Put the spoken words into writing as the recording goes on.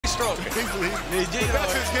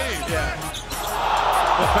That's his game. Yeah.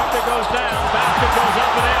 Defender goes down, basket goes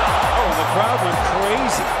up and out. Oh, the crowd went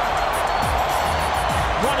crazy.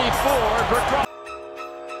 24 for Crawford.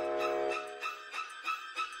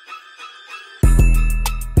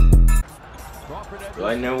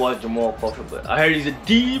 I never watched Jamal Crawford, but I heard he's a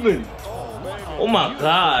demon. Oh my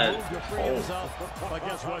God.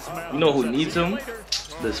 Oh. You know who needs him?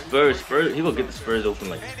 The Spurs. He gonna get the Spurs open,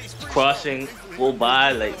 like crossing, full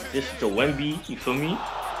by, like this to Wemby. You feel me?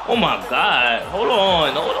 Oh my God. Hold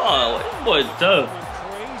on. That boy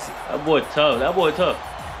tough. That boy tough.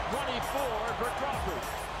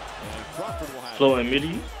 Floating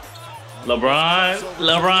midi.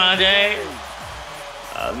 LeBron James.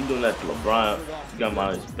 I'm doing that to LeBron. You got my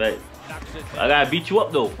respect. I gotta beat you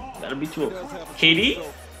up though. Gotta beat you up. KD?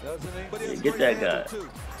 Yeah, get that guy.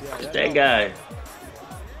 Get that guy.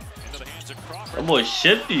 That boy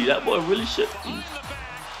shifty. That boy really shifty.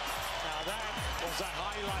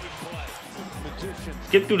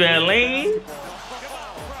 Skip through that lane.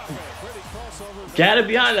 Gotta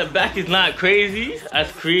be honest, the back is not crazy.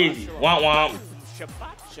 That's crazy. Womp womp.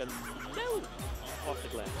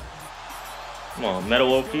 Come on, metal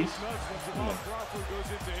world piece. Come on.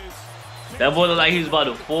 That boy look like he's about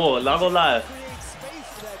to fall. Not gonna lie.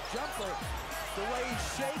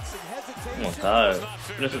 Come on, God.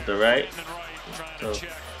 Finish with the right. So,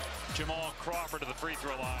 Jamal Crawford to the free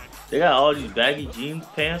throw line. they got all these baggy jeans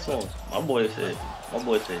pants on. My boy said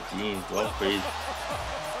jeans, bro. I'm crazy.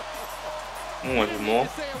 Come on, Jamal.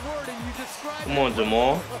 Come on,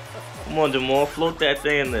 Jamal. Come on, Jamal. Float that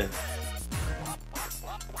thing in there.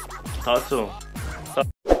 Talk to him.